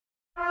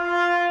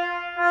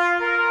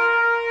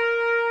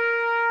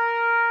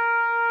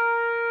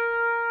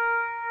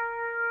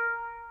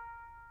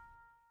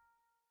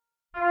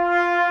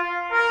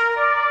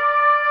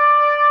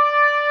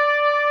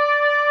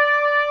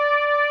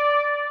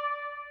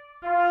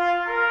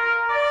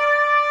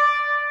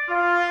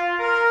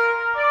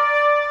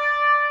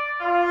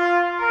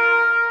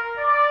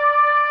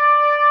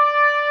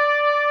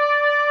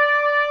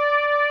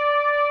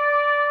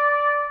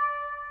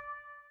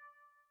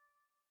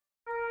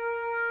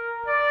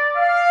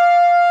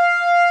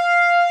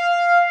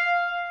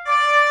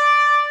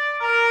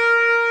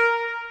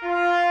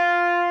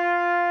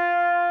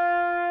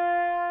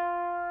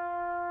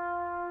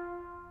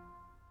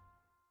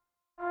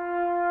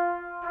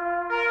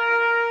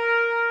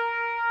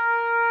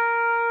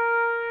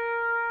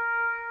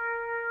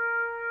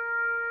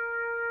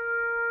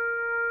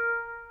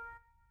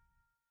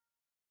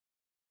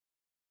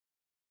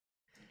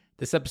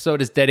This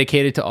episode is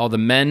dedicated to all the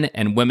men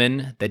and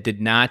women that did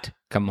not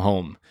come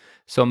home.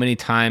 So many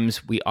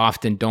times we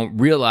often don't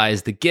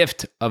realize the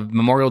gift of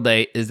Memorial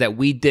Day is that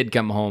we did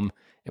come home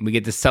and we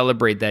get to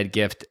celebrate that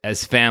gift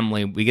as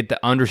family. We get to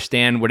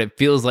understand what it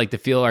feels like to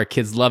feel our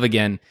kids' love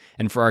again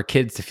and for our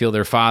kids to feel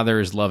their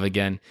father's love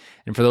again.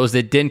 And for those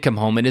that didn't come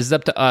home, it is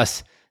up to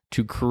us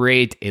to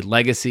create a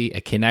legacy, a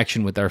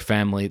connection with our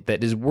family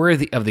that is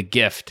worthy of the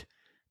gift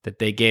that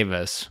they gave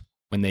us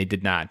when they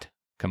did not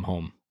come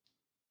home.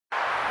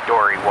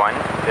 Dory 1,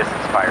 this is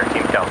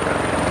Fireteam Delta.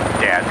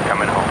 Dad's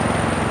coming home.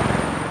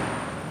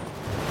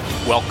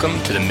 Welcome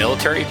to the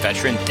Military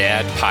Veteran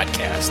Dad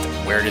Podcast,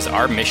 where it is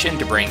our mission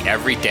to bring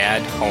every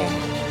dad home.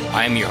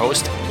 I am your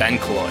host, Ben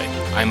Killoy.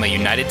 I'm a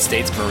United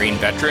States Marine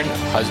veteran,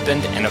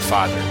 husband, and a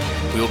father.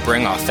 We will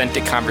bring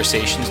authentic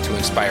conversations to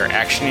inspire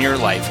action in your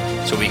life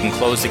so we can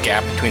close the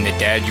gap between the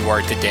dad you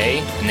are today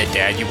and the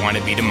dad you want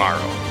to be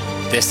tomorrow.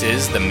 This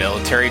is the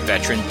Military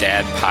Veteran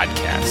Dad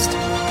Podcast.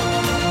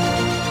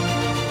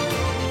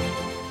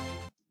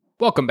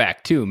 Welcome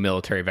back to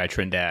Military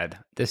Veteran Dad.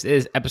 This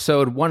is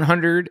episode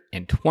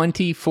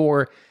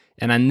 124,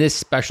 and on this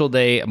special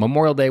day,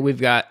 Memorial Day,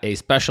 we've got a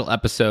special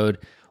episode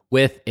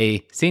with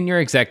a senior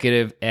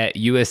executive at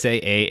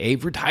USAA, a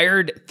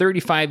retired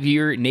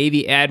 35-year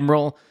Navy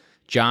Admiral,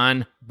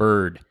 John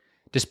Byrd.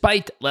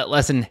 Despite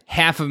less than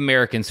half of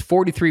Americans,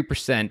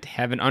 43%,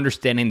 have an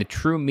understanding the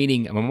true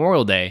meaning of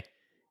Memorial Day,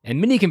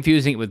 and many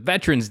confusing it with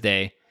Veterans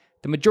Day,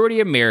 the majority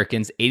of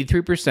Americans,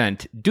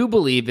 83%, do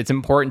believe it's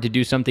important to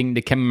do something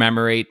to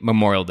commemorate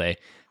Memorial Day.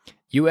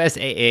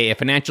 USAA, a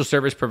financial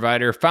service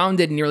provider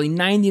founded nearly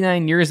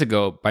 99 years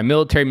ago by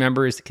military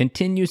members,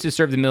 continues to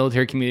serve the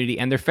military community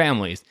and their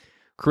families,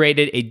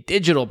 created a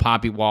digital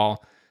poppy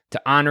wall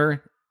to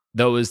honor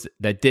those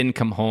that didn't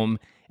come home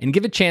and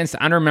give a chance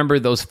to honor and remember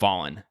those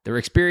fallen. Their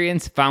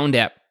experience, found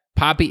at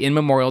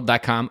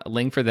poppyinmemorial.com, a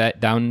link for that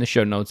down in the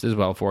show notes as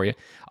well for you,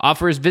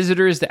 offers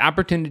visitors the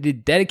opportunity to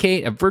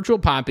dedicate a virtual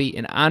poppy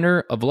in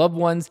honor of loved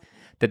ones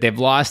that they've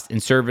lost in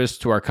service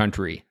to our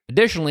country.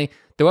 Additionally,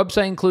 the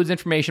website includes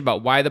information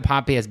about why the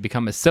poppy has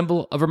become a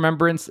symbol of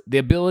remembrance, the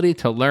ability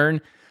to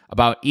learn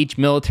about each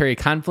military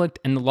conflict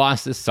and the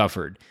losses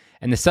suffered,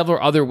 and the several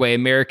other ways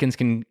Americans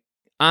can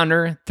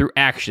honor through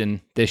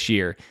action this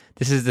year.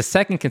 This is the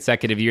second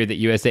consecutive year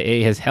that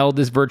USAA has held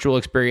this virtual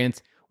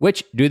experience,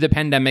 which, due to the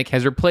pandemic,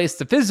 has replaced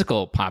the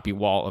physical Poppy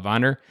Wall of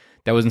Honor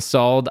that was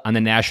installed on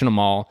the National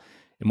Mall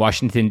in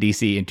Washington,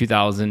 D.C. in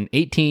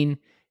 2018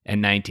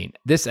 and 19.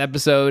 This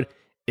episode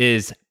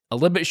is a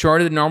little bit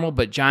shorter than normal,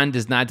 but John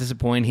does not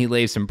disappoint. He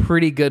lays some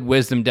pretty good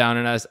wisdom down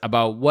on us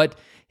about what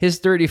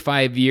his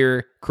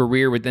 35-year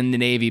career within the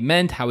Navy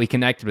meant, how he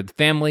connected with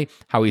family,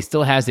 how he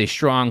still has a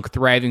strong,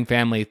 thriving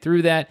family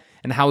through that,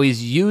 and how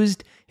he's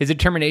used his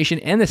determination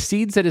and the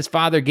seeds that his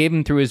father gave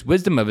him through his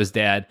wisdom of his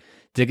dad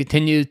to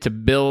continue to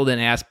build and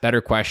ask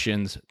better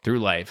questions through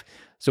life.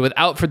 So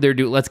without further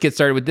ado, let's get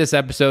started with this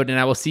episode, and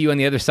I will see you on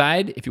the other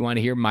side if you want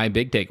to hear my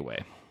big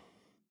takeaway.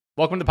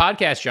 Welcome to the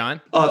podcast,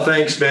 John.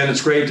 Thanks, Ben.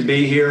 It's great to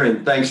be here,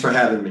 and thanks for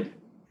having me.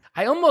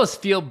 I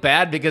almost feel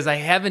bad because I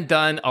haven't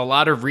done a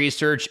lot of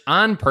research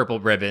on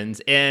purple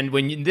ribbons, and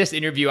when this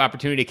interview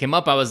opportunity came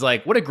up, I was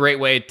like, what a great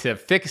way to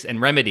fix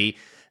and remedy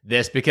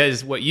this,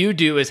 because what you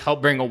do is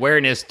help bring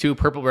awareness to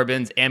purple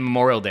ribbons and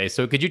Memorial Day.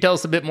 So could you tell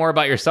us a bit more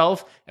about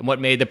yourself and what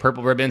made the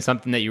purple ribbon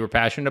something that you were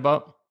passionate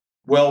about?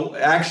 Well,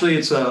 actually,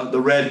 it's the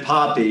red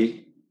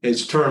poppy in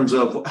terms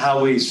of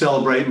how we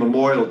celebrate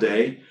Memorial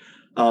Day.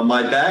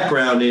 My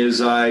background is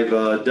I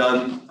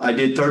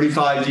did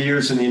 35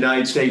 years in the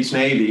United States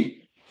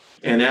Navy.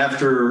 And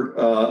after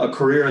a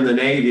career in the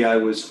Navy, I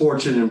was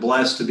fortunate and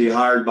blessed to be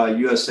hired by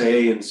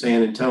USAA in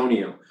San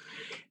Antonio.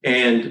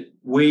 And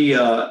we,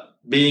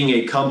 being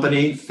a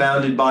company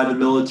founded by the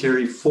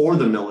military for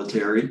the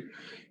military,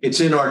 it's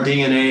in our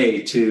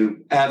DNA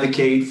to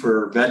advocate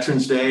for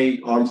Veterans Day,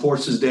 Armed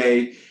Forces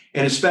Day,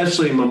 and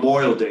especially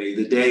Memorial Day,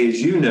 the day,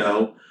 as you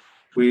know,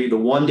 the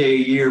one day a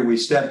year we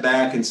step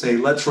back and say,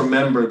 let's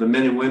remember the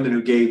men and women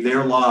who gave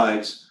their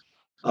lives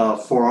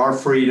for our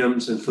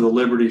freedoms and for the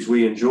liberties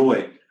we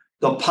enjoy.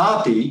 The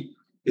poppy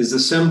is the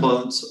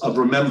semblance of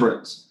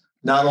remembrance,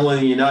 not only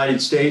in the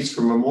United States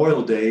for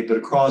Memorial Day, but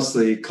across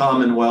the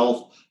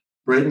Commonwealth,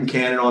 Britain,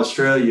 Canada,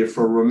 Australia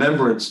for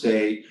Remembrance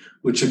Day,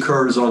 which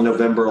occurs on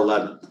November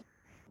 11th.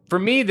 For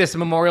me, this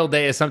Memorial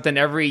Day is something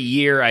every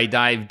year I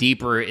dive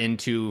deeper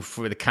into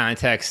for the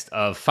context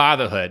of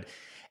fatherhood.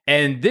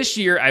 And this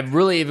year, I've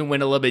really even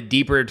went a little bit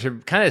deeper to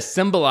kind of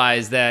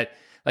symbolize that,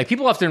 like,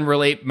 people often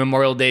relate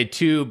Memorial Day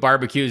to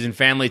barbecues and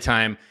family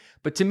time.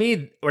 But to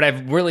me, what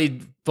I've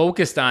really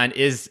focused on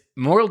is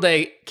Memorial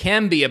Day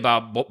can be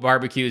about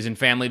barbecues and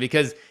family,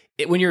 because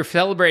when you're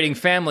celebrating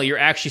family, you're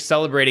actually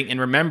celebrating and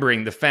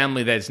remembering the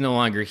family that's no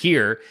longer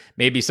here.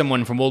 Maybe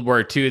someone from World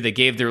War II that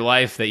gave their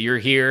life, that you're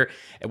here,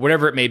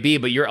 whatever it may be,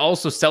 but you're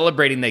also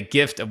celebrating that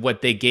gift of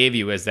what they gave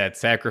you as that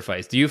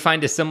sacrifice. Do you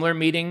find a similar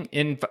meaning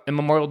in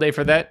Memorial Day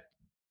for that?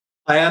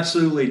 I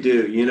absolutely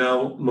do. You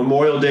know,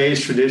 Memorial Day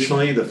is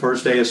traditionally the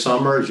first day of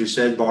summer, as you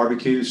said,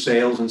 barbecues,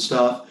 sales and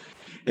stuff.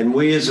 And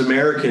we as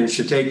Americans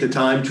should take the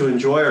time to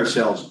enjoy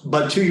ourselves.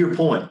 But to your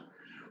point,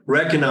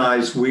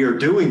 recognize we are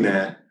doing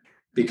that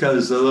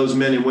because of those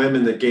men and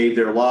women that gave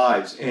their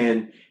lives.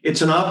 And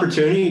it's an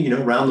opportunity,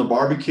 around the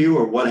barbecue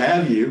or what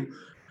have you,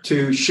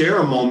 to share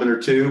a moment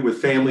or two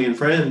with family and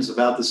friends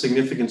about the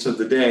significance of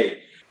the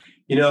day.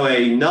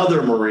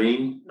 Another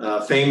Marine,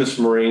 famous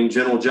Marine,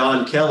 General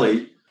John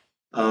Kelly,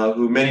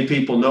 who many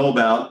people know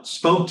about,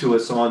 spoke to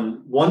us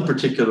on one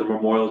particular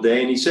Memorial Day,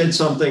 and he said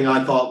something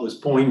I thought was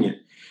poignant.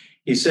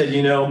 He said,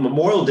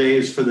 Memorial Day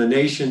is for the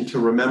nation to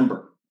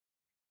remember,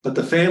 but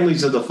the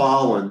families of the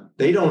fallen,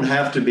 they don't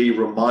have to be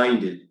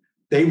reminded.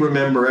 They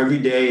remember every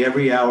day,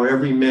 every hour,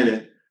 every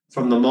minute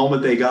from the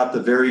moment they got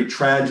the very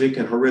tragic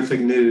and horrific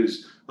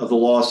news of the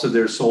loss of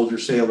their soldier,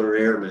 sailor,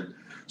 airman.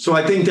 So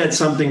I think that's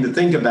something to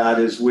think about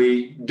as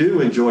we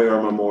do enjoy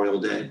our Memorial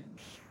Day.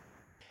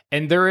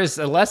 And there is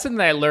a lesson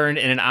that I learned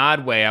in an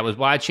odd way. I was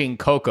watching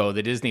Coco,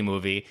 the Disney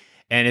movie,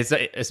 and it's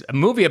a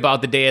movie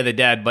about the Day of the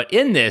Dead. But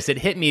in this, it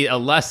hit me a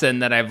lesson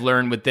that I've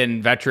learned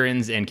within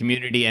veterans and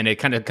community, and it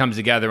kind of comes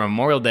together on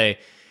Memorial Day,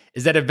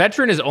 is that a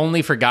veteran is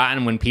only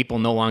forgotten when people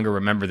no longer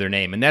remember their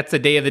name. And that's the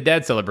Day of the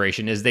Dead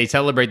celebration, is they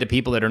celebrate the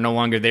people that are no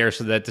longer there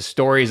so that the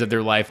stories of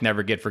their life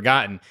never get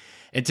forgotten.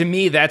 And to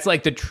me, that's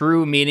like the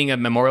true meaning of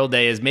Memorial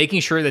Day, is making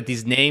sure that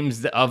these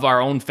names of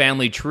our own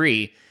family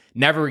tree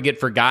never get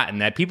forgotten,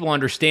 that people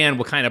understand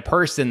what kind of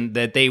person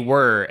that they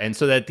were, and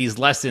so that these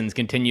lessons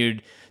continued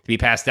to be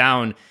passed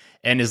down.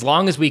 And as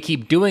long as we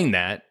keep doing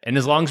that, and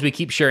as long as we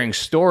keep sharing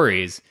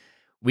stories,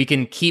 we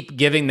can keep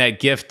giving that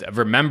gift of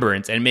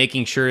remembrance and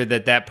making sure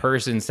that that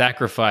person's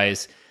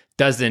sacrifice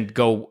doesn't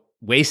go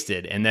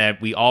wasted, and that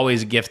we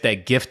always gift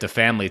that gift to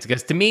families.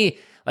 Because to me,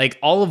 like,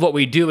 all of what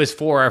we do is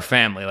for our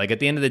family. Like, at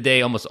the end of the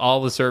day, almost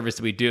all the service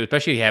that we do,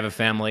 especially if you have a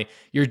family,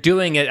 you're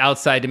doing it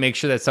outside to make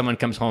sure that someone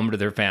comes home to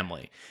their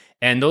family.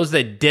 And those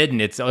that didn't,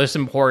 it's just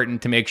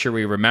important to make sure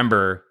we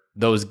remember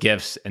those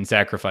gifts and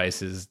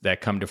sacrifices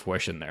that come to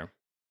fruition there.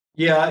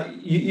 Yeah,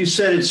 you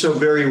said it so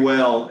very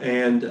well.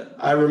 And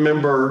I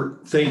remember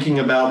thinking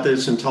about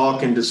this and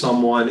talking to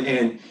someone.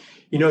 And,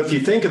 if you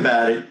think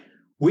about it,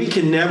 we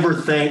can never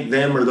thank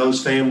them or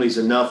those families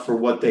enough for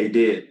what they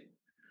did.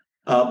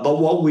 But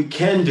what we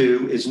can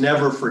do is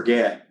never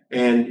forget.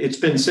 And it's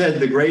been said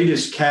the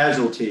greatest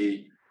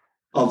casualty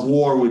of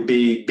war would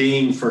be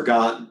being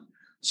forgotten.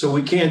 So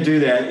we can't do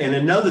that. And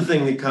another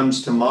thing that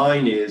comes to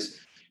mind is,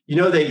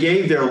 they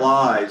gave their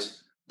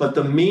lives, but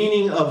the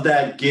meaning of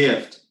that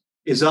gift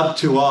is up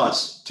to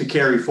us to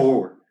carry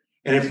forward.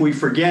 And if we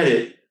forget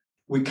it,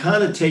 we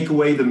kind of take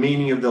away the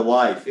meaning of the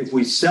life. If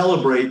we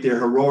celebrate their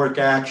heroic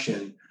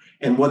action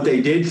and what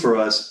they did for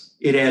us,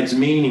 it adds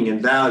meaning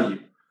and value.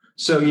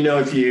 So,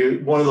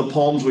 one of the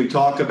poems we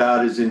talk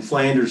about is In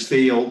Flanders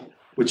Field,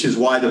 which is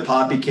why the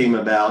poppy came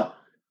about.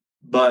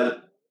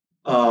 But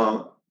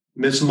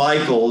Miss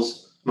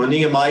Michaels,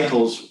 Monia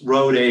Michaels,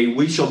 wrote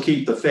We Shall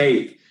Keep the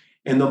Faith.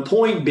 And the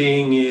point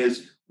being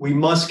is we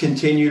must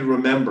continue to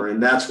remember.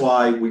 And that's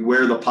why we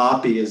wear the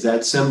poppy as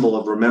that symbol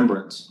of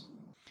remembrance.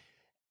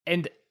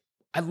 And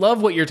I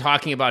love what you're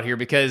talking about here,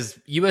 because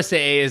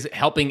USAA is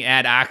helping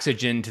add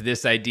oxygen to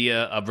this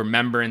idea of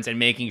remembrance and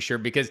making sure,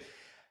 because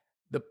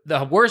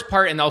the worst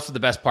part and also the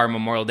best part of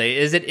Memorial Day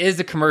is it is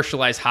a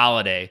commercialized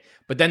holiday,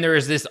 but then there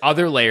is this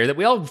other layer that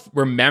we all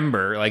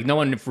remember. Like, no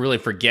one really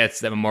forgets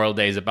that Memorial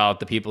Day is about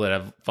the people that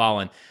have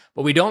fallen,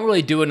 but we don't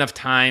really do enough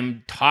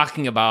time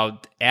talking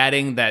about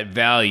adding that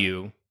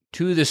value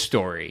to the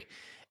story.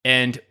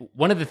 And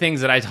one of the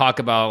things that I talk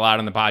about a lot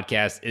on the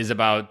podcast is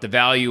about the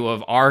value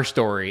of our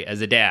story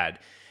as a dad.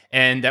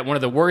 And that one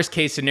of the worst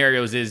case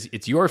scenarios is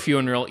it's your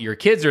funeral, your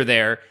kids are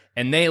there,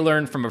 and they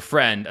learn from a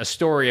friend a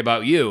story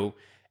about you.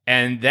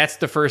 And that's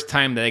the first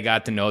time that they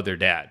got to know their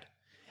dad.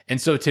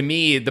 And so to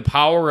me, the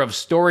power of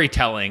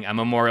storytelling on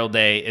Memorial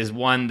Day is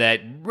one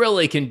that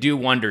really can do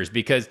wonders,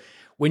 because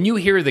when you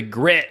hear the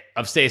grit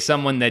of, say,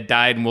 someone that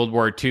died in World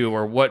War II,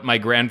 or what my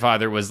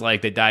grandfather was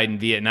like that died in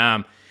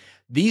Vietnam,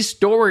 these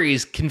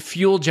stories can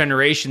fuel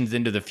generations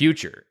into the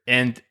future.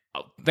 And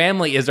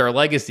family is our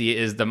legacy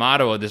is the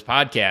motto of this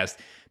podcast,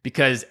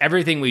 because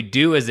everything we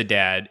do as a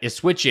dad is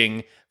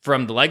switching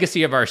from the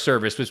legacy of our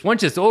service, which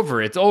once it's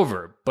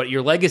over, but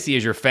your legacy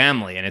is your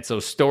family. And it's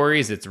those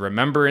stories, it's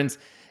remembrance,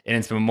 and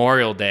it's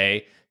Memorial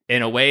Day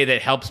in a way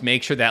that helps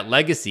make sure that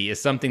legacy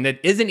is something that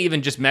isn't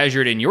even just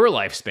measured in your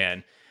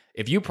lifespan.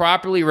 If you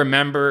properly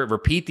remember,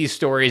 repeat these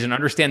stories, and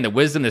understand the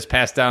wisdom that's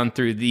passed down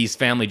through these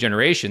family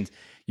generations,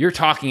 you're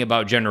talking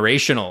about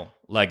generational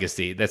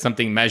legacy. That's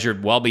something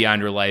measured well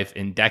beyond your life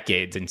in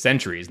decades and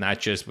centuries, not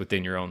just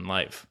within your own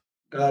life.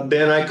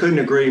 Ben, I couldn't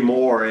agree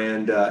more.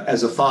 And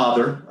as a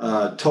father,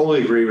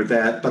 totally agree with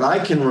that. But I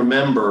can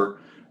remember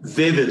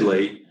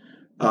vividly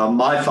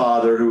my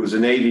father, who was a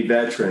Navy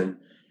veteran,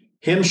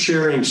 him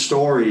sharing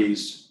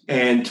stories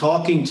and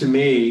talking to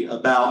me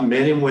about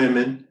men and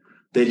women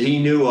that he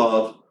knew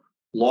of,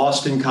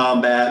 lost in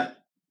combat,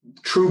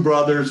 true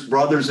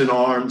brothers in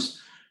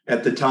arms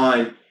at the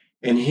time.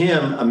 And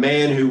him, a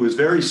man who was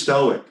very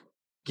stoic,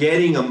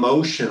 getting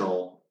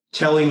emotional,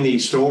 telling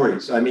these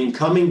stories. I mean,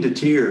 coming to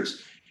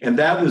tears. And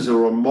that was a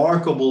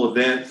remarkable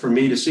event for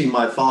me to see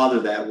my father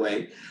that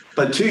way.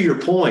 But to your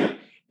point,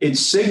 it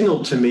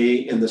signaled to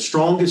me in the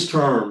strongest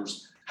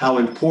terms how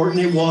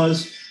important it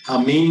was, how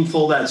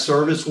meaningful that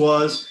service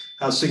was,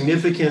 how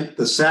significant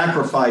the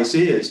sacrifice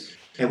is.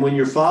 And when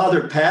your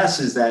father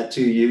passes that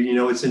to you, you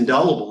know, it's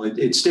indelible.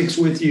 It sticks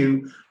with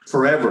you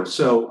forever.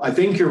 So I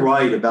think you're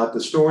right about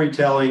the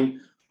storytelling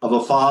of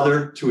a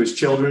father to his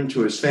children,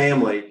 to his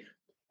family,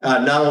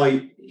 not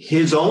only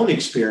his own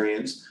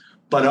experience,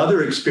 but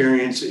other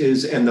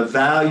experiences and the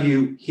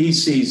value he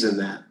sees in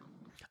that.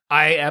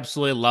 I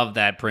absolutely love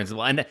that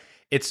principle. And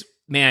it's,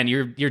 man,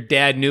 your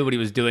dad knew what he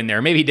was doing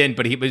there. Maybe he didn't,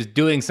 but he was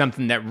doing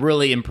something that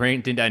really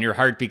imprinted on your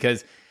heart,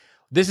 because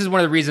this is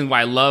one of the reasons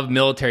why I love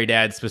military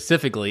dads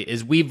specifically,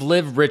 is we've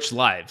lived rich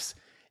lives,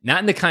 not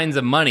in the kinds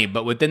of money,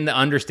 but within the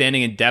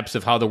understanding and depths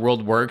of how the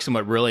world works and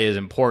what really is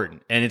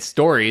important. And it's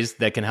stories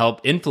that can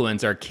help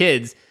influence our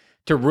kids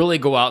to really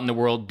go out in the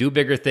world, do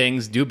bigger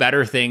things, do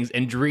better things,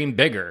 and dream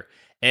bigger.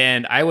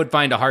 And I would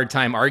find a hard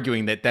time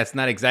arguing that that's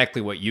not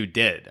exactly what you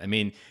did. I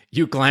mean,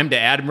 you climbed to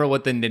admiral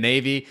within the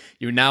Navy.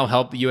 You now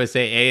help the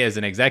USAA as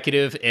an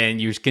executive,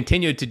 and you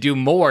continue to do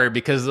more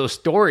because of those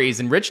stories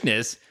and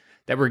richness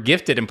that were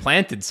gifted and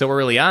planted so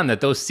early on,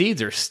 that those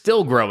seeds are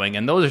still growing.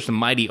 And those are some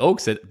mighty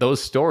oaks that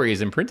those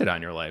stories imprinted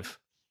on your life.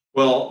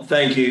 Well,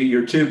 thank you.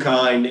 You're too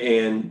kind.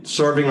 And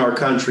serving our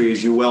country,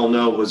 as you well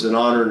know, was an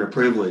honor and a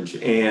privilege.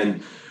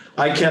 And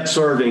I kept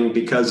serving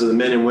because of the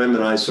men and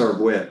women I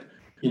served with.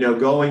 You know,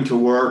 going to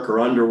work or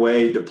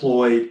underway,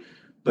 deployed,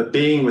 but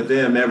being with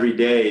them every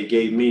day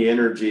gave me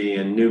energy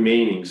and new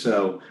meaning.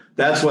 So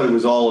that's what it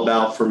was all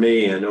about for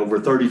me. And over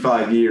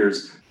 35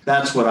 years,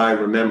 that's what I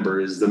remember,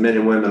 is the men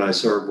and women I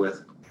served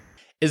with.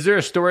 Is there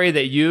a story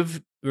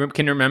that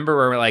can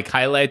remember or like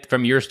highlight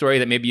from your story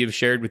that maybe you've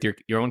shared with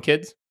your own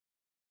kids?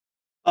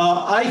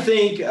 I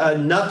think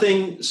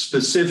nothing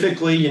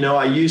specifically. You know,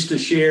 I used to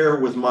share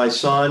with my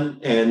son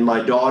and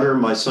my daughter,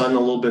 my son a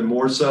little bit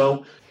more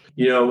so.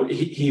 You know,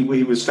 he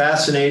was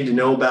fascinated to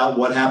know about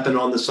what happened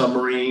on the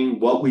submarine,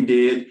 what we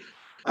did.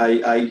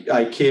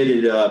 I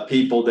kidded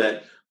people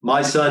that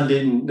my son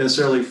didn't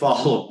necessarily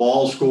follow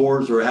ball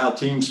scores or how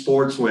team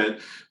sports went,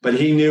 but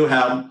he knew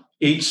how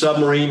each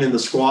submarine in the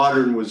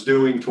squadron was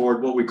doing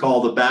toward what we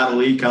call the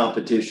Battle E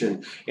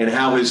competition, and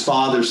how his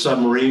father's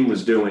submarine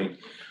was doing.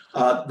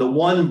 The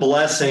one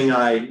blessing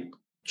I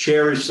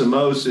cherish the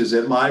most is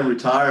at my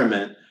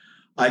retirement,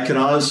 I can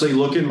honestly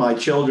look at my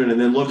children and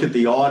then look at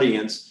the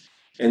audience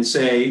and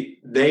say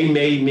they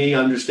made me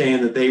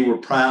understand that they were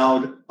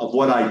proud of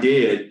what I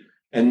did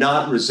and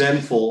not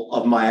resentful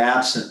of my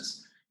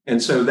absence.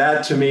 And so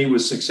that to me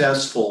was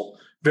successful,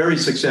 very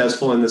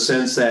successful, in the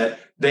sense that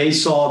they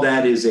saw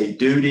that as a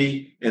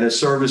duty and a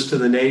service to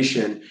the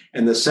nation,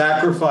 and the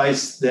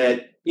sacrifice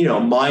that, you know,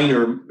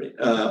 minor,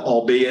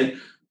 albeit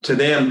to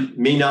them,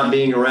 me not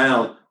being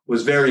around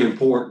was very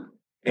important.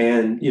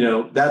 And, you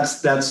know,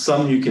 that's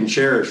something you can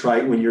cherish,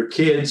 right? When your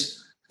kids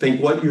think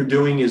what you're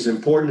doing is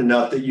important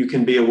enough that you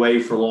can be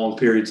away for long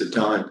periods of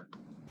time.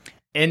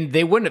 And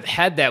they wouldn't have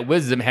had that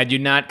wisdom had you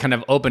not kind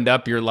of opened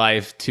up your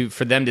life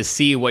for them to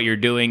see what you're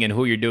doing and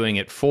who you're doing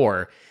it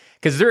for.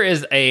 Because there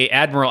is a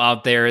admiral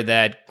out there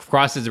that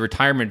crosses the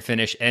retirement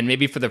finish, and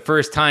maybe for the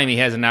first time he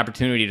has an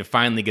opportunity to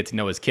finally get to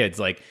know his kids.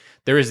 Like,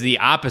 there is the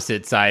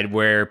opposite side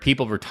where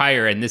people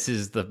retire, and this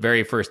is the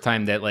very first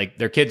time that like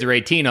their kids are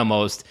 18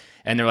 almost,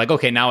 and they're like,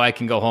 okay, now I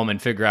can go home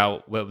and figure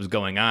out what was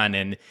going on.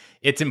 And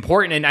it's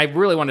important. And I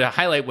really wanted to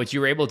highlight what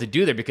you were able to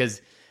do there,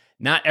 because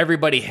not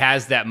everybody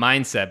has that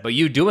mindset, but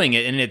you doing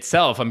it in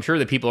itself, I'm sure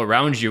the people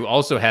around you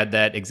also had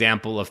that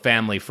example of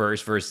family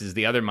first versus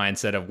the other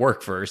mindset of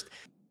work first.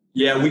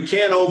 Yeah, we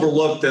can't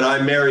overlook that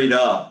I married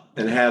up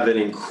and have an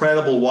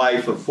incredible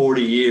wife of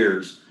 40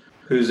 years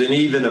who's an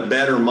even a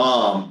better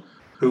mom,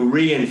 who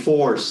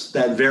reinforced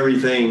that very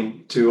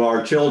thing to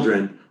our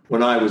children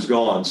when I was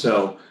gone.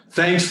 So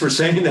thanks for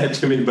saying that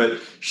to me, but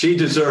she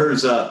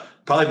deserves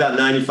probably about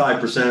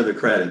 95% of the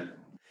credit.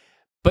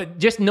 But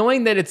just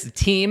knowing that it's a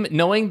team,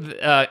 knowing,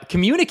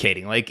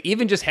 communicating, like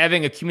even just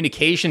having a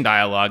communication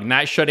dialogue,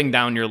 not shutting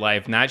down your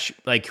life, not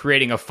like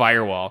creating a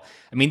firewall.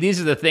 I mean, these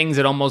are the things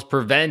that almost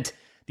prevent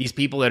these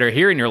people that are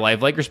here in your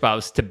life, like your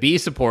spouse, to be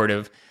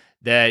supportive,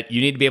 that you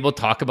need to be able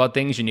to talk about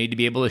things. You need to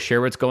be able to share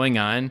what's going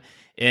on.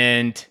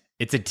 And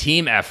it's a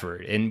team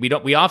effort. And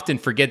we often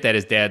forget that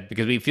as dad,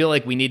 because we feel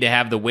like we need to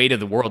have the weight of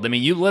the world. I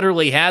mean, you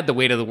literally had the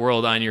weight of the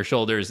world on your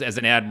shoulders as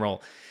an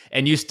admiral,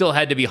 and you still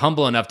had to be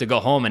humble enough to go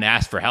home and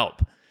ask for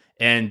help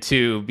and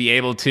to be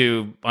able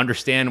to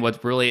understand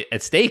what's really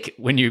at stake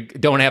when you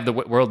don't have the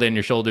world in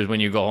your shoulders when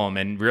you go home,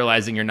 and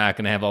realizing you're not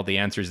going to have all the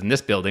answers in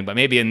this building, but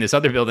maybe in this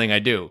other building I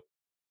do.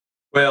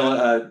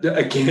 Well,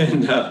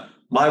 again,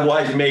 my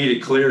wife made it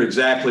clear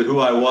exactly who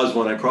I was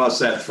when I crossed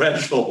that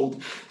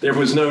threshold. There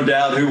was no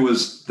doubt who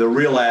was the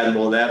real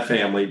admiral in that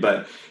family.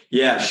 But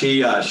yeah,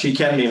 she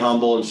kept me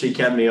humble, and she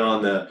kept me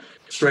on the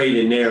straight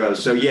and narrow.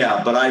 So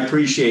yeah, but I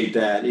appreciate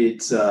that.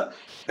 It's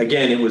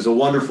again, it was a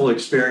wonderful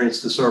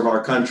experience to serve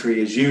our country,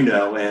 as you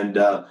know, and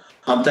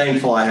I'm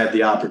thankful I had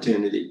the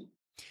opportunity.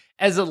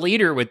 As a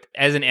leader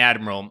as an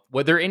admiral,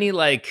 were there any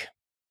like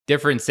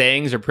different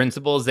sayings or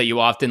principles that you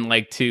often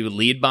like to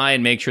lead by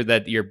and make sure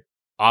that your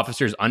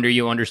officers under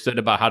you understood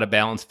about how to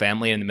balance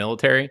family and the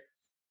military?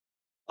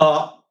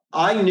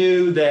 I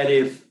knew that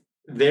if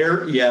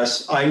their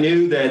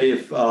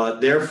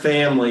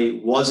family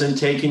wasn't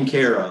taken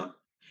care of,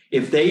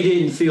 if they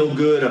didn't feel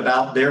good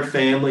about their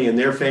family and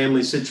their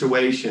family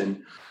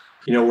situation,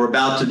 we're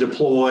about to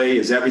deploy.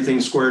 Is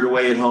everything squared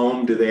away at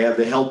home? Do they have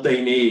the help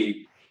they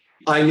need?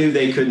 I knew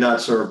they could not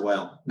serve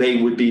well.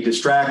 They would be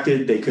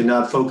distracted. They could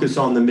not focus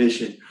on the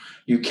mission.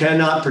 You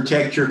cannot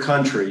protect your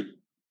country.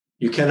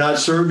 You cannot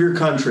serve your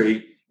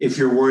country if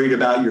you're worried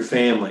about your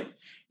family.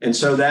 And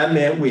so that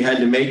meant we had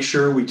to make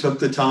sure we took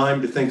the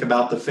time to think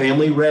about the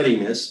family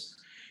readiness,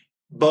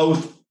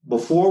 both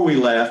before we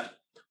left.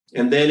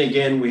 And then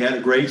again, we had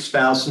a great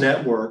spouse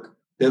network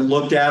that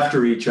looked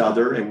after each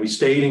other, and we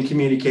stayed in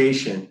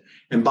communication.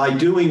 And by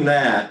doing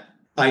that,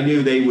 I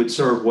knew they would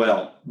serve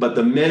well. But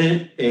the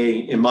minute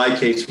in my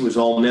case, it was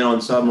all men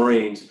on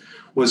submarines,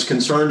 was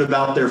concerned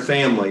about their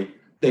family,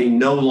 they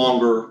no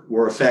longer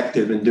were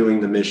effective in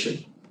doing the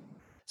mission.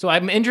 So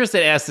I'm interested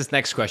to ask this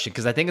next question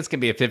because I think it's going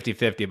to be a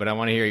 50-50, but I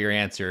want to hear your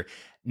answer.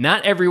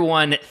 Not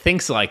everyone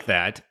thinks like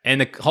that,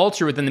 and the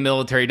culture within the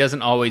military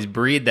doesn't always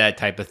breed that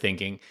type of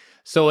thinking.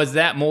 So is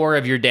that more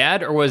of your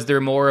dad, or was there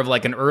more of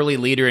like an early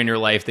leader in your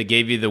life that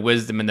gave you the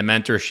wisdom and the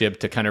mentorship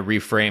to kind of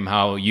reframe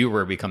how you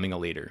were becoming a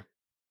leader?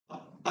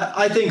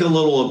 I think a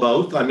little of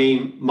both. I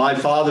mean, my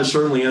father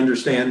certainly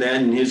understand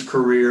that in his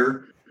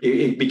career.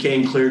 It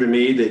became clear to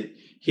me that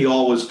he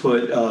always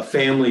put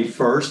family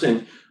first.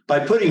 And by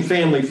putting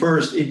family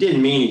first, it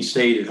didn't mean he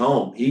stayed at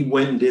home. He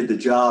went and did the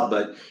job,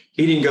 but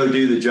he didn't go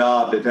do the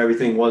job if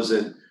everything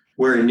wasn't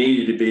where it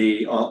needed to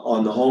be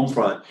on the home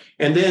front.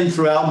 And then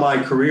throughout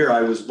my career,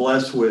 I was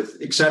blessed with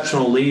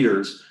exceptional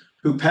leaders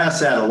who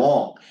passed that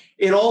along.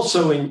 And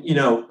also,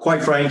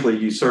 quite frankly,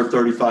 you serve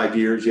 35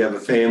 years, you have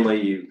a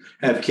family, you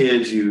have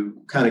kids,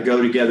 you kind of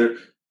go together.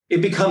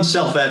 It becomes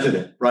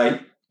self-evident, right?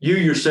 You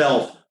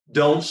yourself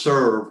don't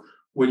serve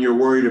when you're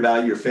worried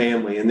about your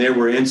family. And there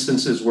were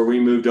instances where we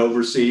moved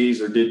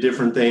overseas or did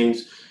different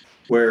things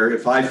where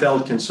if I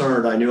felt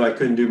concerned, I knew I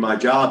couldn't do my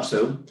job.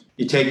 So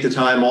you take the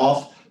time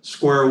off,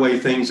 square away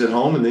things at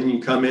home, and then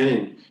you come in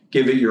and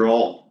give it your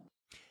all.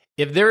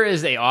 If there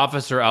is an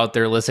officer out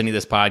there listening to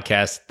this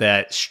podcast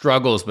that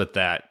struggles with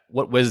that,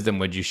 what wisdom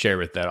would you share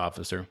with that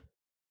officer?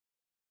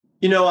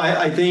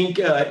 I think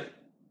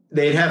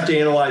they'd have to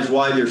analyze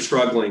why they're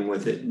struggling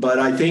with it. But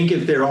I think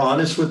if they're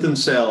honest with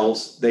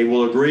themselves, they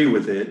will agree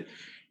with it.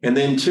 And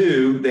then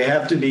two, they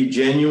have to be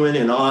genuine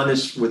and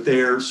honest with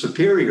their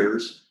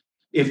superiors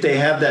if they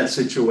have that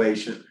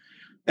situation.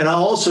 And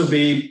I'll also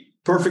be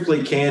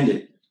perfectly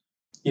candid.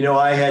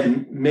 I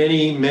had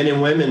many men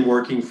and women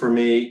working for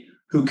me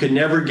who could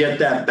never get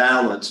that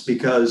balance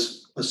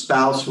because a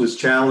spouse was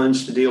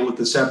challenged to deal with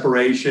the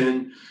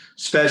separation,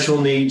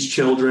 special needs,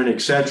 children,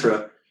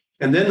 etc.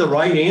 And then the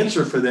right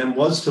answer for them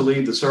was to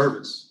leave the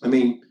service. I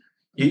mean,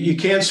 you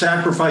can't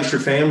sacrifice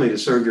your family to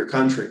serve your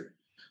country.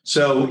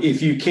 So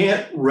if you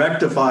can't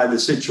rectify the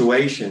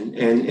situation,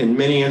 and in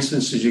many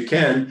instances you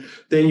can,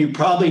 then you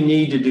probably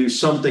need to do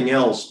something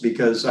else,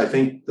 because I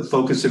think the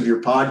focus of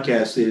your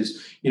podcast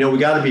is, we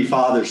got to be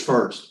fathers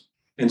first.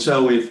 And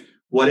so if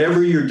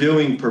whatever you're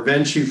doing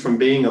prevents you from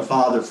being a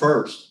father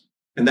first,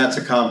 and that's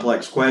a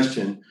complex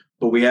question,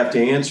 but we have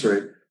to answer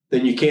it,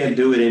 then you can't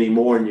do it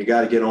anymore, and you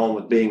got to get on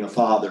with being a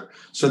father.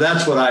 So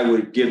that's what I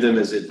would give them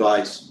as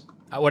advice.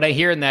 What I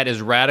hear in that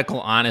is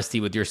radical honesty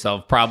with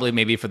yourself, probably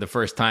maybe for the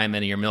first time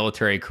in your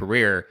military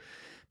career,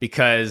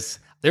 because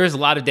there's a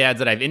lot of dads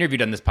that I've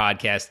interviewed on this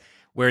podcast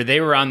where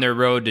they were on their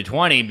road to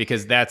 20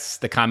 because that's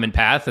the common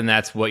path and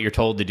that's what you're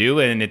told to do.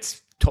 And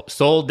it's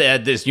sold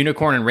at this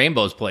unicorn and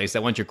rainbows place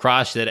that once you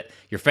cross it,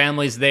 your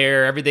family's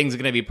there, everything's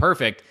going to be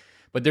perfect.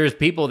 But there's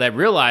people that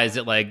realize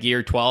that like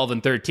year 12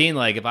 and 13,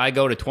 like if I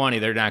go to 20,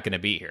 they're not going to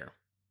be here.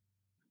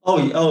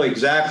 Oh,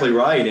 exactly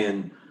right.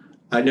 And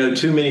I know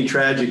too many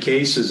tragic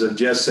cases of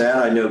just that.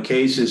 I know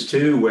cases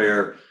too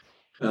where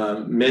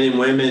men and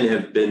women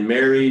have been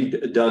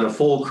married, done a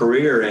full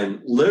career,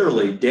 and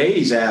literally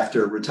days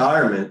after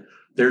retirement,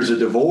 there's a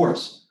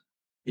divorce.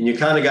 And you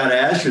kind of got to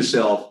ask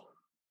yourself,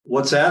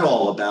 what's that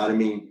all about? I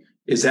mean,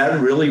 is that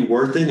really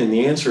worth it? And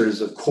the answer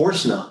is, of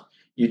course not.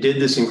 You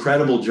did this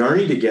incredible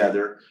journey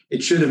together.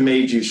 It should have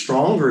made you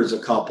stronger as a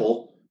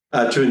couple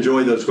to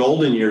enjoy those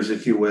golden years,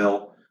 if you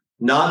will,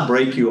 not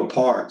break you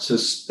apart. So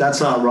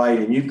that's not right.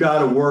 And you've got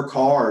to work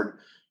hard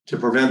to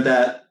prevent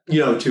that,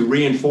 to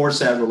reinforce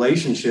that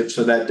relationship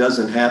so that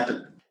doesn't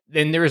happen.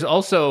 Then there's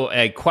also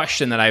a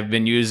question that I've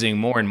been using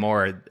more and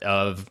more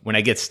of when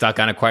I get stuck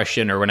on a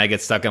question or when I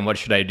get stuck on what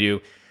should I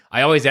do,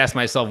 I always ask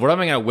myself, what am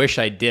I going to wish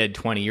I did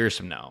 20 years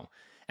from now?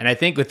 And I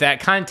think with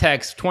that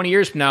context, 20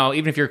 years from now,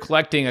 even if you're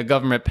collecting a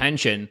government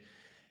pension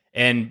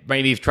and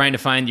maybe trying to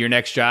find your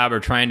next job or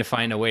trying to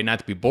find a way not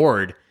to be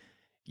bored,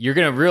 you're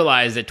going to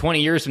realize that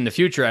 20 years in the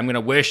future, I'm going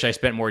to wish I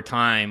spent more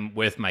time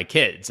with my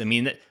kids. I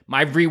mean,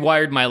 I've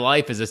rewired my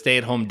life as a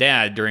stay-at-home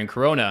dad during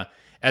Corona,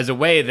 as a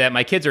way that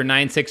my kids are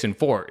 9, 6, and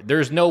 4.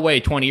 There's no way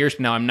 20 years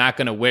from now I'm not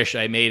going to wish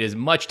I made as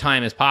much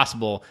time as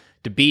possible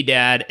to be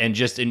dad and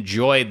just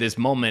enjoy this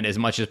moment as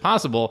much as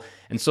possible.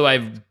 And so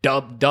I've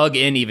dug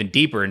in even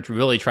deeper and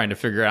really trying to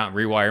figure out and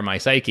rewire my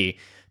psyche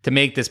to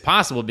make this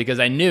possible, because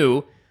I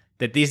knew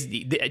that these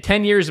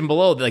 10 years and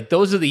below, like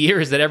those are the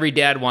years that every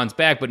dad wants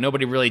back, but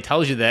nobody really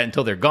tells you that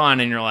until they're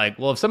gone. And you're like,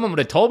 well, if someone would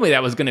have told me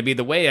that was going to be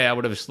the way, I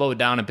would have slowed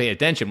down and paid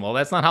attention. Well,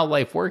 that's not how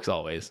life works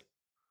always.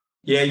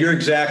 Yeah, you're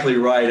exactly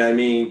right. I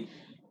mean,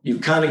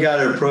 you've kind of got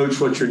to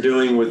approach what you're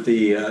doing with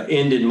the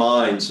end in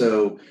mind.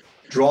 So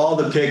draw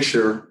the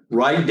picture,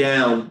 write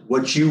down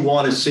what you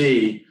want to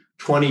see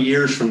 20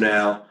 years from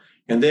now,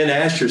 and then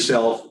ask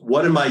yourself,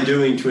 what am I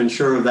doing to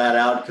ensure that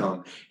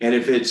outcome? And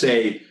if it's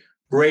a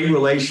great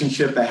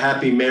relationship, a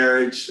happy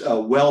marriage,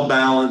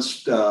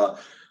 well-balanced,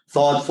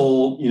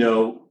 thoughtful,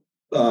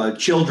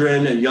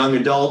 children and young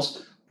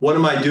adults, what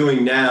am I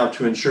doing now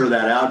to ensure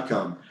that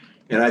outcome?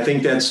 And I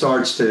think that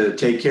starts to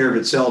take care of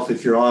itself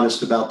if you're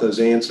honest about those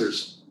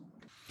answers.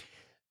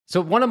 So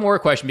one more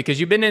question, because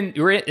you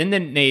were in the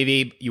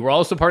Navy, you were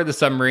also part of the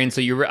submarine, so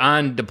you were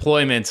on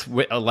deployments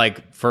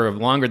like for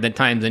longer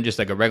time than just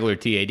like a regular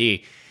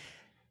TAD.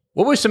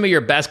 What was some of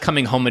your best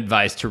coming home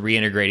advice to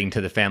reintegrating to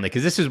the family?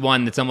 Because this is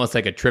one that's almost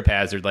like a trip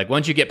hazard. Like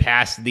once you get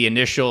past the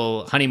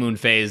initial honeymoon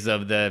phase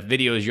of the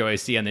videos you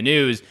always see on the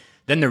news,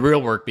 then the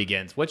real work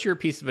begins. What's your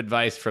piece of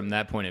advice from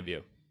that point of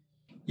view?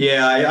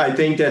 Yeah, I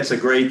think that's a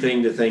great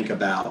thing to think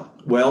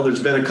about. Well,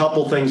 there's been a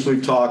couple things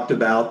we've talked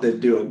about that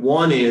do it.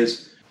 One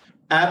is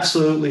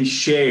absolutely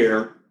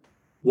share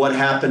what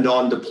happened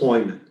on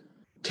deployment.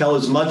 Tell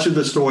as much of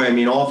the story. I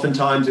mean,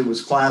 oftentimes it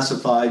was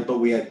classified, but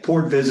we had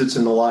port visits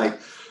and the like.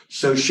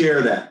 So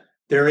share that.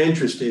 They're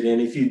interested. And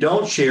if you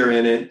don't share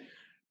in it,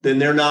 then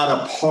they're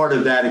not a part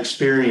of that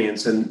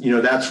experience. And,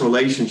 that's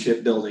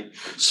relationship building.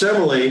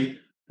 Similarly,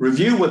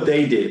 review what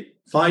they did.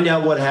 Find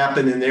out what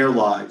happened in their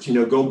lives.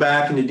 Go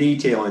back into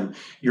detail. And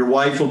your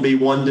wife will be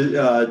one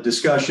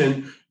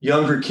discussion.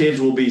 Younger kids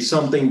will be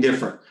something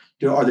different.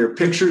 Are there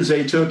pictures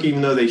they took,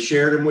 even though they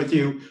shared them with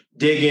you?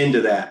 Dig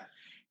into that.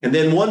 And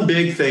then one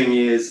big thing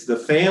is the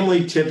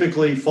family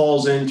typically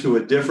falls into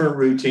a different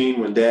routine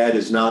when dad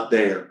is not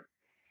there.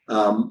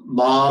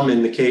 Mom,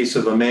 in the case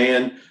of a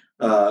man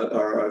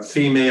or a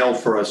female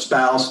for a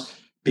spouse,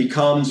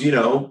 becomes,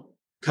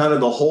 kind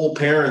of the whole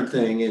parent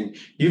thing. And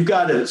you've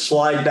got to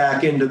slide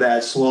back into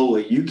that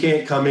slowly. You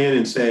can't come in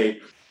and say,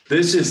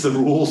 this is the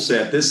rule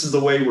set. This is the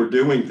way we're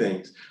doing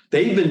things.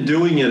 They've been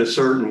doing it a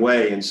certain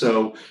way. And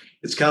so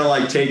it's kind of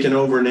like taking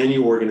over in any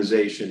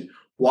organization.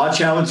 Watch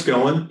how it's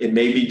going. It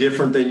may be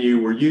different than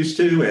you were used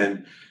to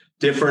and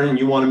different, and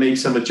you want to make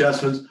some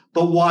adjustments,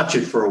 but watch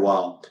it for a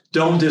while.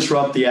 Don't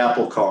disrupt the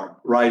apple cart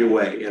right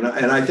away. And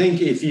I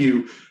think if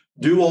you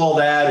do all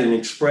that and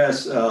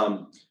express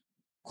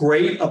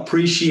great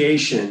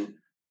appreciation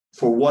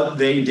for what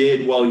they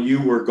did while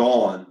you were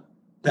gone,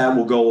 that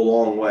will go a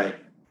long way.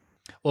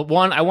 Well,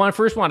 one, I want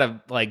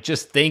to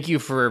just thank you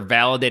for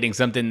validating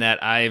something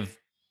that I've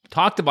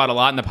talked about a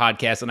lot in the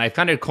podcast, and I've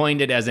kind of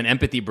coined it as an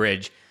empathy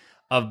bridge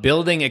of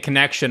building a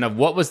connection of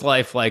what was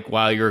life like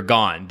while you're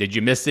gone. Did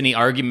you miss any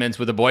arguments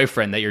with a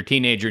boyfriend that your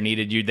teenager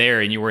needed you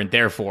there and you weren't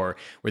there for?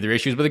 Were there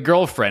issues with a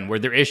girlfriend? Were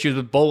there issues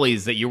with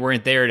bullies that you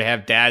weren't there to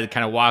have dad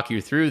kind of walk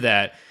you through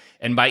that?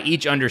 And by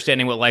each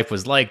understanding what life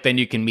was like, then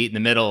you can meet in the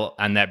middle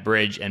on that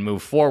bridge and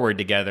move forward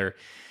together.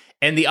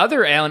 And the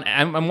other, Alan,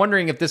 I'm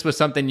wondering if this was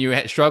something you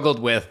had struggled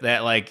with,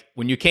 that like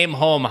when you came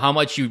home, how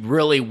much you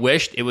really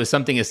wished it was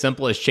something as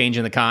simple as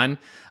changing the con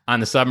on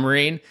the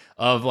submarine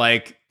of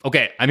like,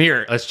 okay, I'm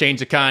here, let's change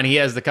the con. He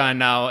has the con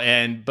now.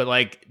 But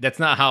like, that's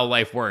not how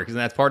life works. And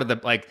that's part of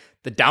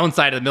the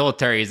downside of the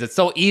military is it's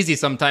so easy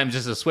sometimes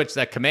just to switch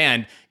that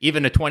command,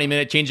 even a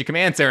 20-minute change of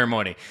command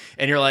ceremony.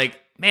 And you're like,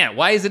 man,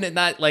 why isn't it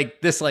not like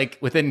this, like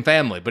within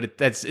family?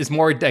 But it's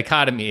more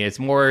dichotomy. It's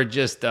more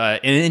just an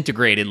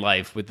integrated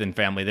life within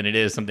family than it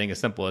is something as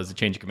simple as a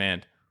change of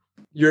command.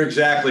 You're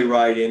exactly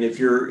right. And if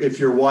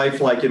your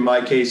wife, like in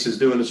my case, is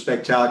doing a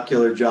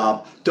spectacular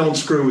job, don't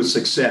screw with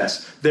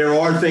success. There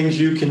are things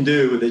you can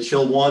do that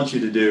she'll want you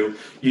to do.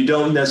 You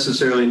don't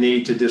necessarily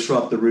need to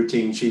disrupt the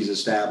routine she's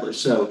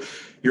established. So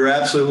you're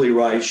absolutely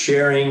right.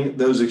 Sharing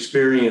those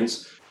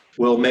experiences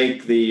will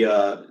make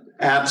the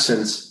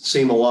absence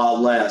seem a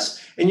lot less.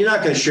 And you're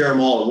not going to share them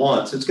all at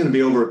once. It's going to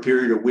be over a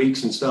period of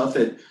weeks and stuff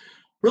at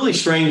really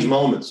strange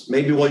moments.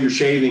 Maybe while you're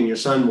shaving, your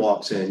son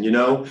walks in,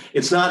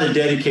 It's not a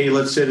dedicated,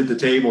 let's sit at the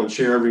table and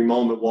share every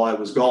moment while I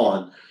was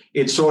gone.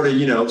 It's sort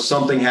of,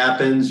 something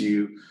happens,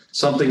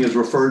 something is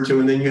referred to,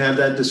 and then you have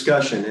that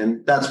discussion,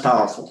 and that's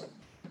powerful.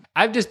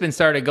 I've just been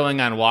started going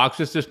on walks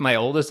with just my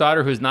oldest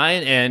daughter who's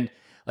 9, and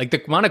like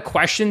the amount of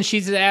questions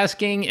she's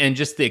asking and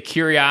just the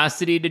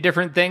curiosity to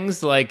different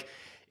things, like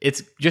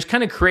it's just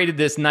kind of created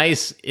this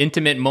nice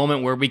intimate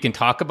moment where we can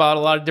talk about a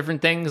lot of different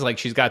things. Like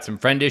she's got some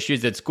friend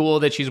issues at school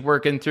that she's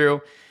working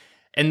through.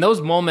 And those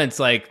moments,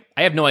 like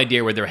I have no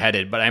idea where they're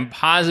headed, but I'm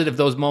positive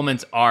those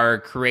moments are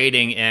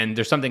creating, and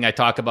there's something I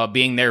talk about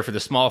being there for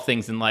the small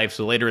things in life.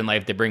 So later in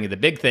life, they bring you the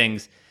big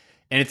things.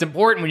 And it's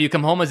important when you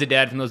come home as a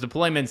dad from those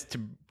deployments to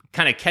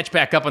kind of catch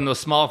back up on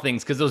those small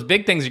things, because those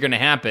big things are going to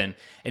happen.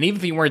 And even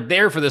if you weren't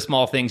there for the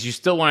small things, you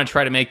still want to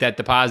try to make that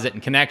deposit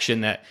and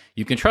connection that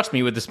you can trust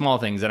me with the small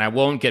things, and I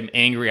won't get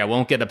angry, I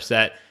won't get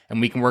upset,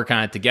 and we can work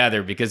on it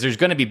together, because there's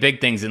going to be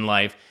big things in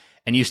life,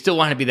 and you still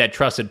want to be that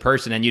trusted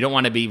person, and you don't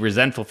want to be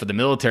resentful for the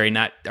military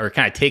or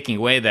kind of taking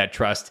away that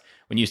trust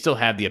when you still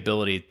have the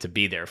ability to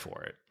be there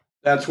for it.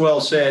 That's well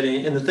said.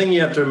 And the thing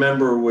you have to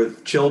remember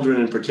with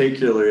children in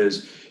particular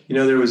is,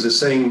 there was this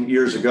saying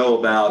years ago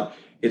about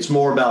it's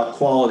more about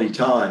quality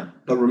time.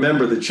 But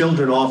remember, the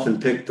children often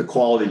pick the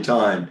quality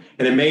time.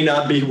 And it may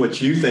not be what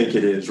you think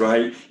it is,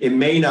 right? It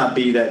may not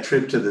be that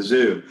trip to the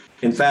zoo.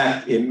 In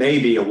fact, it may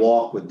be a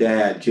walk with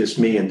dad, just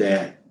me and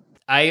dad.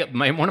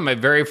 One of my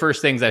very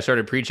first things I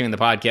started preaching in the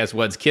podcast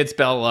was kids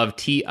spell love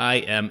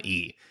Time.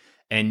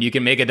 And you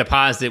can make a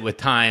deposit with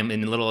time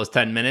in as little as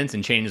 10 minutes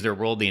and change their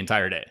world the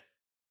entire day.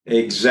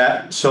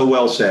 So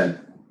well said.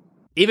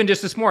 Even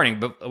just this morning,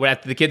 but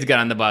after the kids got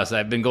on the bus,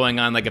 I've been going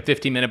on like a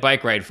 15-minute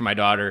bike ride for my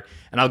daughter,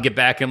 and I'll get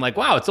back and I'm like,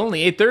 wow, it's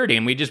only 8:30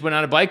 and we just went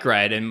on a bike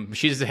ride, and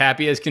she's as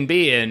happy as can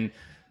be. And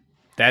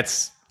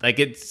that's like,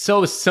 it's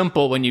so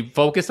simple when you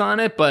focus on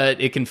it,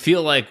 but it can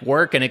feel like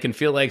work and it can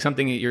feel like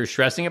something that you're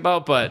stressing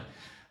about, but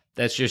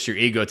that's just your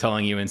ego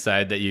telling you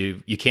inside that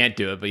you can't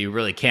do it, but you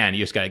really can.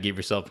 You just got to give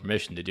yourself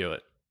permission to do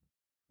it.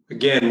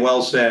 Again,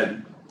 well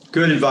said.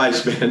 Good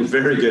advice, Ben.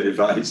 Very good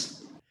advice.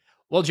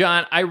 Well,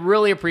 John, I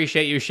really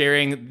appreciate you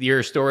sharing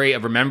your story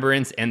of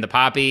remembrance and the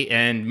Poppy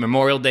and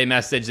Memorial Day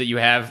message that you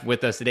have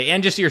with us today,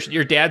 and just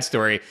your dad's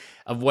story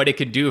of what it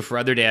could do for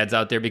other dads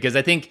out there, because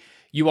I think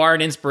you are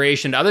an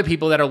inspiration to other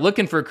people that are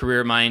looking for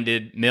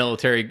career-minded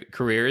military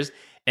careers,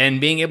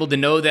 and being able to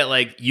know that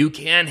like you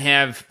can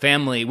have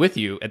family with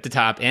you at the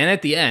top and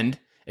at the end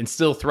and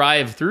still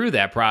thrive through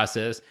that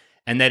process,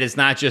 and that it's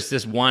not just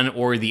this one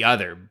or the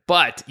other,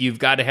 but you've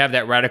got to have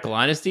that radical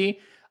honesty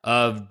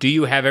of, do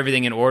you have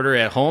everything in order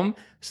at home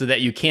so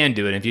that you can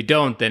do it? And if you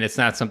don't, then it's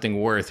not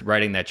something worth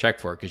writing that check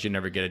for, because you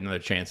never get another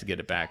chance to get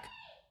it back.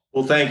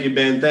 Well, thank you,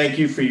 Ben. Thank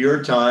you for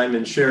your time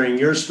and sharing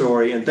your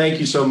story. And thank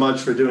you so much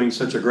for doing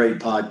such a great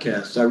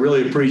podcast. I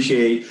really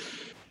appreciate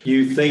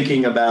you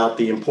thinking about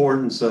the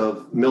importance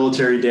of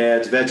military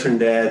dads, veteran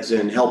dads,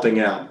 and helping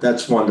out.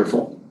 That's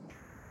wonderful.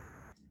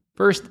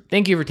 First,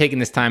 thank you for taking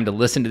this time to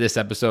listen to this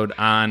episode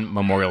on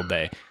Memorial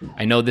Day.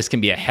 I know this can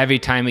be a heavy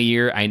time of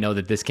year. I know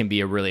that this can be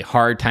a really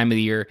hard time of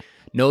the year.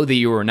 Know that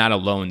you are not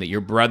alone, that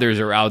your brothers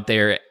are out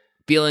there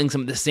feeling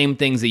some of the same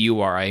things that you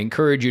are. I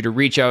encourage you to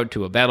reach out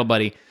to a battle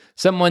buddy,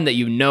 someone that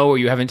you know or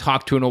you haven't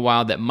talked to in a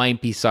while that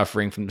might be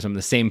suffering from some of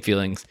the same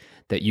feelings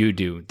that you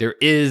do. There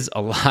is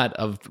a lot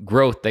of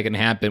growth that can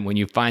happen when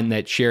you find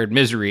that shared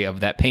misery of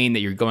that pain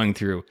that you're going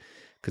through.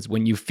 Because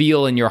when you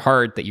feel in your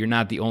heart that you're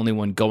not the only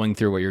one going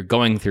through what you're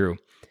going through,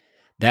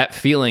 that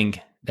feeling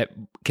that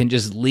can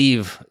just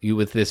leave you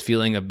with this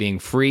feeling of being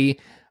free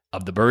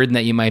of the burden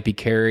that you might be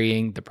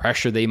carrying, the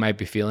pressure that you might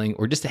be feeling,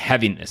 or just the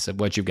heaviness of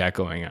what you've got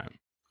going on.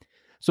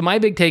 So my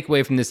big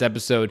takeaway from this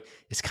episode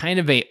is kind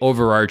of an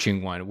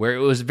overarching one, where it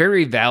was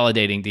very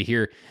validating to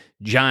hear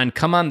John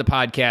come on the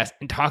podcast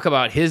and talk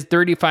about his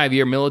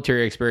 35-year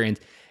military experience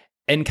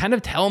and kind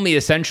of tell me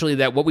essentially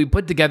that what we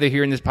put together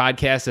here in this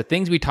podcast, the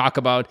things we talk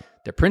about,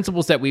 the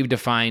principles that we've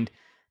defined,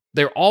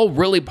 they're all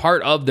really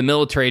part of the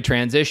military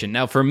transition.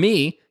 Now, for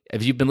me,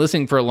 if you've been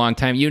listening for a long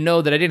time, you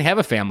know that I didn't have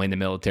a family in the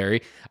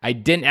military. I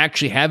didn't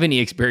actually have any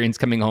experience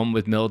coming home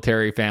with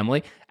military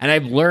family. And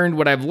I've learned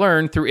what I've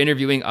learned through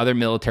interviewing other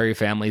military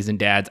families and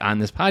dads on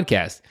this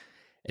podcast.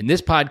 And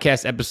this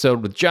podcast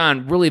episode with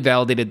John really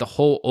validated the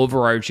whole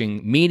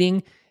overarching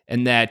meaning,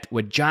 and that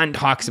what John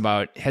talks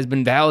about has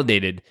been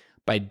validated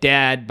by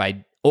Dad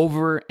by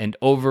over and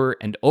over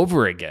and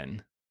over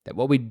again, that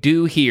what we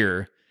do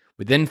here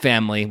within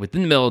family,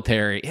 within the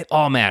military, it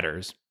all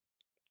matters.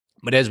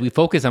 But as we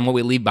focus on what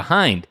we leave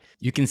behind,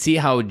 you can see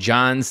how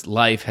John's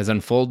life has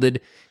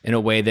unfolded in a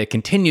way that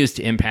continues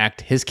to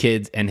impact his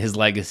kids and his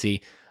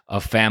legacy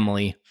of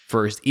family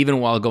first, even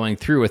while going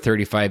through a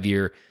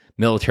 35-year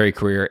military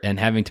career and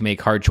having to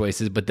make hard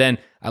choices. But then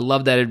I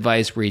love that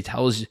advice where he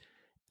tells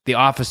the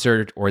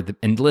officer or the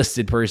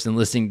enlisted person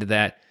listening to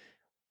that,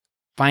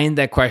 find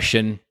that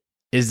question,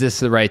 is this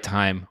the right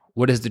time?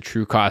 What is the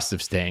true cost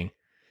of staying?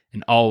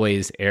 And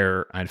always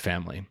err on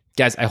family.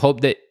 Guys, I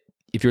hope that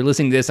if you're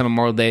listening to this on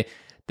Memorial Day,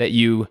 that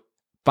you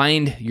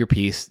find your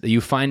peace, that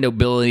you find the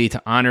ability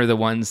to honor the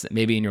ones that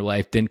maybe in your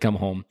life didn't come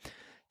home,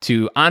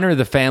 to honor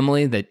the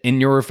family that in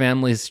your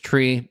family's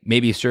tree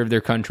maybe served their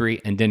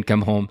country and didn't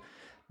come home.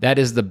 That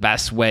is the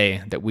best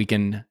way that we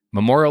can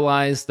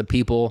memorialize the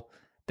people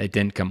that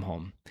didn't come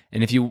home.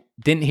 And if you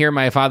didn't hear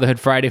my Fatherhood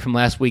Friday from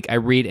last week, I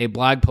read a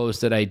blog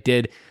post that I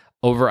did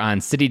over on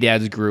City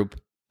Dads group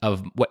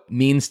of what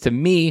means to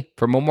me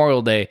for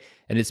Memorial Day,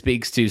 and it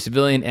speaks to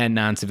civilian and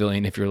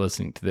non-civilian if you're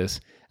listening to this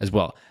as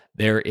well.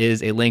 There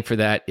is a link for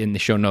that in the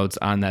show notes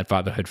on that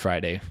Fatherhood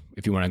Friday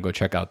if you want to go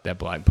check out that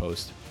blog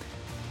post.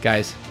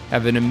 Guys,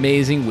 have an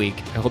amazing week.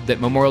 I hope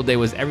that Memorial Day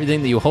was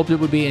everything that you hoped it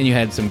would be and you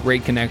had some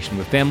great connection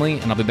with family,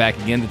 and I'll be back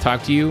again to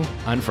talk to you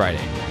on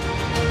Friday.